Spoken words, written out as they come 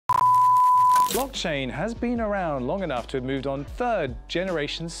Blockchain has been around long enough to have moved on third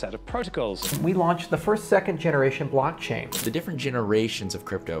generation set of protocols. We launched the first second generation blockchain. The different generations of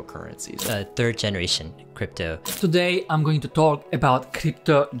cryptocurrencies. Third generation crypto. Today I'm going to talk about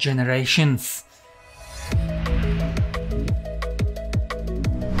crypto generations.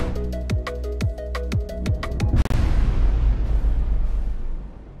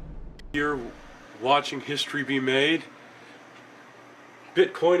 You're watching history be made.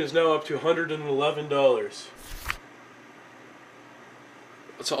 Bitcoin is now up to $111.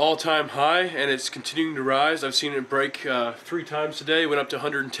 It's an all-time high, and it's continuing to rise. I've seen it break 3 times today. It went up to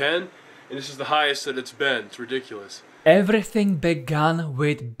 110, and this is the highest that it's been. It's ridiculous. Everything began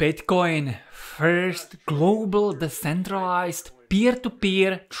with Bitcoin, first global decentralized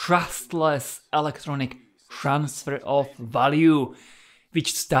peer-to-peer trustless electronic transfer of value,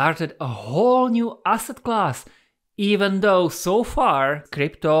 which started a whole new asset class, even though so far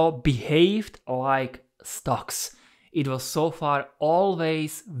crypto behaved like stocks. It was so far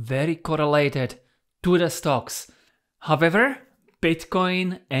always very correlated to the stocks. However,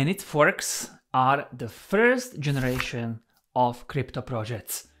 Bitcoin and its forks are the first generation of crypto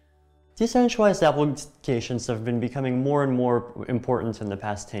projects. Decentralized applications have been becoming more and more important in the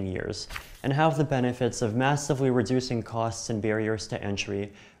past 10 years and have the benefits of massively reducing costs and barriers to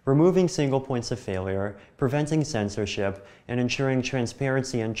entry, removing single points of failure, preventing censorship, and ensuring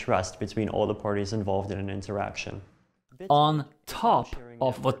transparency and trust between all the parties involved in an interaction. On top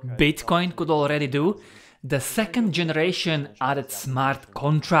of what Bitcoin could already do, the second generation added smart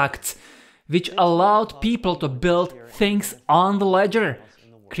contracts, which allowed people to build things on the ledger.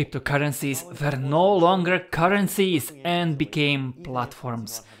 Cryptocurrencies were no longer currencies and became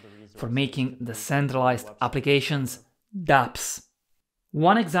platforms for making decentralized applications dApps.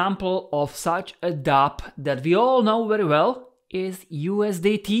 One example of such a dApp that we all know very well is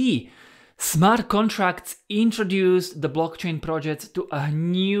USDT. Smart contracts introduced the blockchain project to a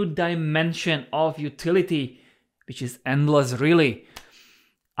new dimension of utility, which is endless really.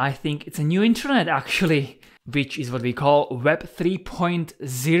 I think it's a new internet actually, which is what we call Web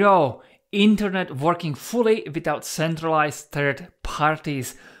 3.0, internet working fully without centralized third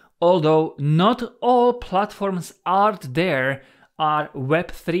parties. Although not all platforms out there are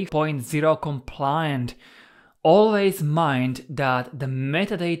Web 3.0 compliant. Always mind that the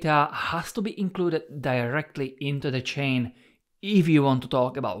metadata has to be included directly into the chain if you want to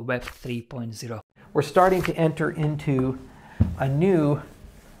talk about Web 3.0. We're starting to enter into a new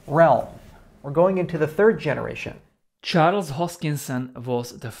realm. We're going into the third generation. Charles Hoskinson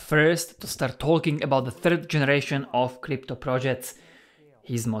was the first to start talking about the third generation of crypto projects.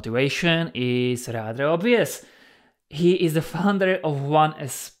 His motivation is rather obvious. He is the founder of one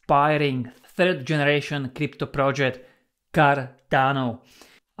aspiring third generation crypto project, Cardano.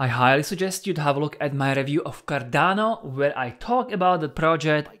 I highly suggest you to have a look at my review of Cardano, where I talk about the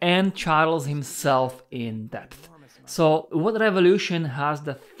project and Charles himself in depth. So what revolution has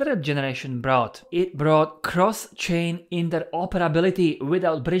the third generation brought? It brought cross-chain interoperability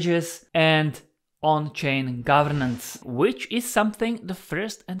without bridges and on-chain governance, which is something the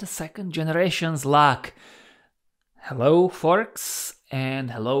first and the second generations lack. Hello forks,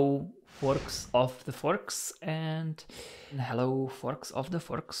 and hello forks of the forks, and hello forks of the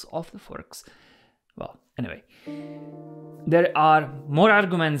forks of the forks. Well, anyway. There are more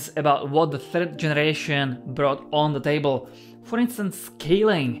arguments about what the third generation brought on the table. For instance,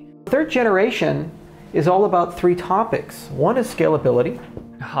 scaling. Third generation is all about 3 topics. One is scalability.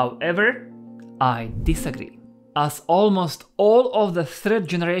 However, I disagree, as almost all of the third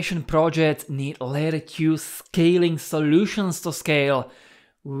generation projects need layer 2 scaling solutions to scale,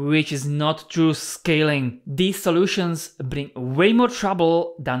 which is not true scaling. These solutions bring way more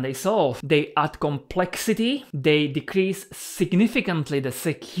trouble than they solve. They add complexity, they decrease significantly the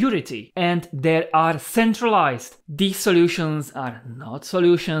security, and they are centralized. These solutions are not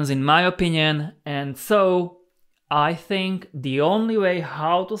solutions in my opinion, and so I think the only way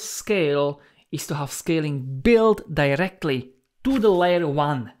how to scale is to have scaling built directly to the layer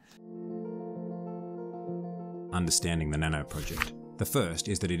 1. Understanding the Nano project. The first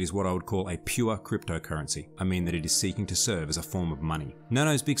is that it is what I would call a pure cryptocurrency. I mean that it is seeking to serve as a form of money.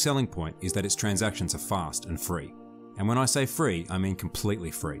 Nano's big selling point is that its transactions are fast and free. And when I say free, I mean completely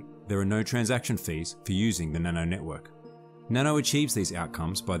free. There are no transaction fees for using the Nano network. Nano achieves these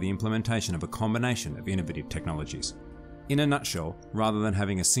outcomes by the implementation of a combination of innovative technologies. In a nutshell, rather than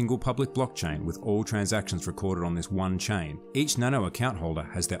having a single public blockchain with all transactions recorded on this one chain, each Nano account holder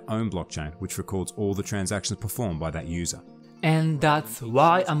has their own blockchain which records all the transactions performed by that user. And that's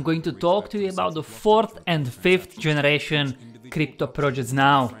why I'm going to talk to you about the 4th and 5th generation crypto projects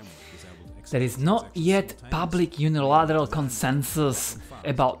now. There is not yet public unilateral consensus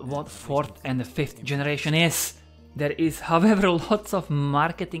about what 4th and 5th generation is. There is, however, lots of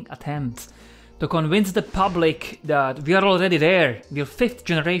marketing attempts to convince the public that we are already there, we're 5th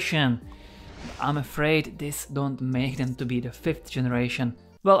generation. I'm afraid this don't make them to be the 5th generation.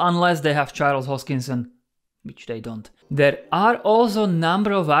 Well, unless they have Charles Hoskinson, which they don't. There are also a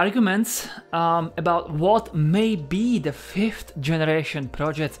number of arguments about what may be the 5th generation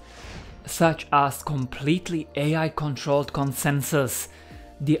project, such as completely AI-controlled consensus.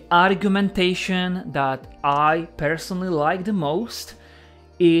 The argumentation that I personally like the most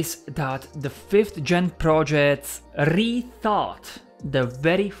is that the 5th gen projects rethought the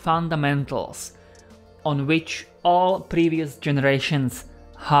very fundamentals on which all previous generations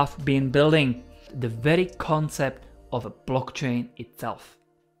have been building, the very concept of a blockchain itself.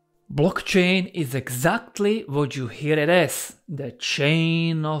 Blockchain is exactly what you hear it is, the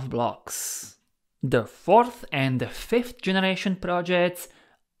chain of blocks. The 4th and the 5th generation projects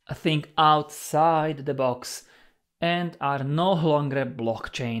think outside the box and are no longer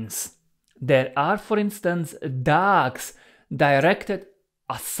blockchains. There are, for instance, DAGs, directed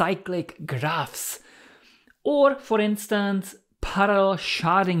acyclic graphs, or, for instance, parallel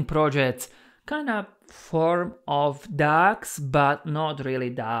sharding projects, kind of form of DAGs, but not really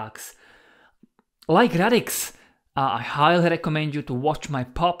DAGs. Like Radix, I highly recommend you to watch my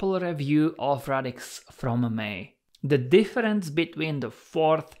popular review of Radix from May. The difference between the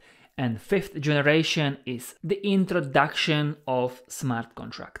 4th and 5th generation is the introduction of smart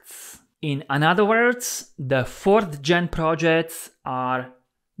contracts. In other words, the 4th gen projects are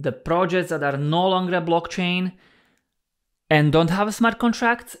the projects that are no longer a blockchain and don't have smart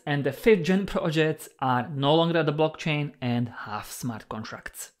contracts, and the 5th gen projects are no longer the blockchain and have smart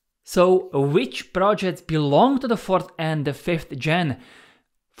contracts. So which projects belong to the 4th and the 5th gen?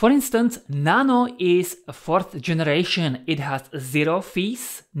 For instance, Nano is a 4th generation. It has 0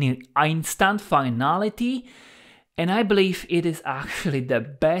 fees, near instant finality, and I believe it is actually the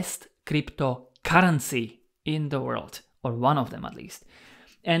best cryptocurrency in the world, or one of them at least.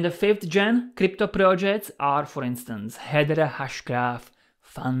 And the 5th gen crypto projects are, for instance, Hedera Hashgraph,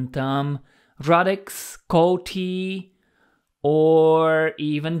 Phantom, Radix, Koti, or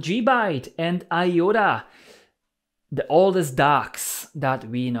even Gbyte and IOTA, the oldest DAGs that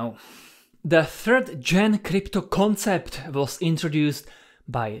we know. The 3rd gen crypto concept was introduced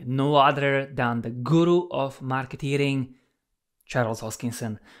by no other than the guru of marketeering, Charles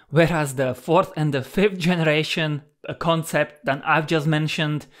Hoskinson, whereas the 4th and the 5th generation concept that I've just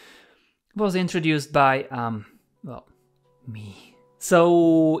mentioned was introduced by, well, me.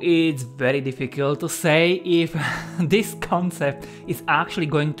 So it's very difficult to say if this concept is actually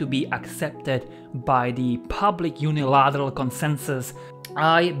going to be accepted by the public unilateral consensus.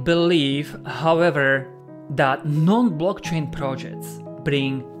 I believe, however, that non-blockchain projects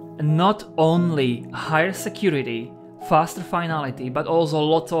bring not only higher security, faster finality, but also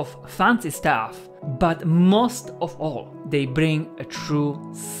lots of fancy stuff, but most of all, they bring a true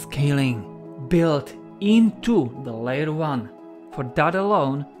scaling built into the layer 1. For that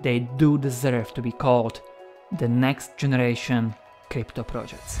alone, they do deserve to be called the next generation crypto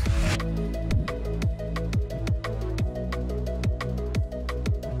projects.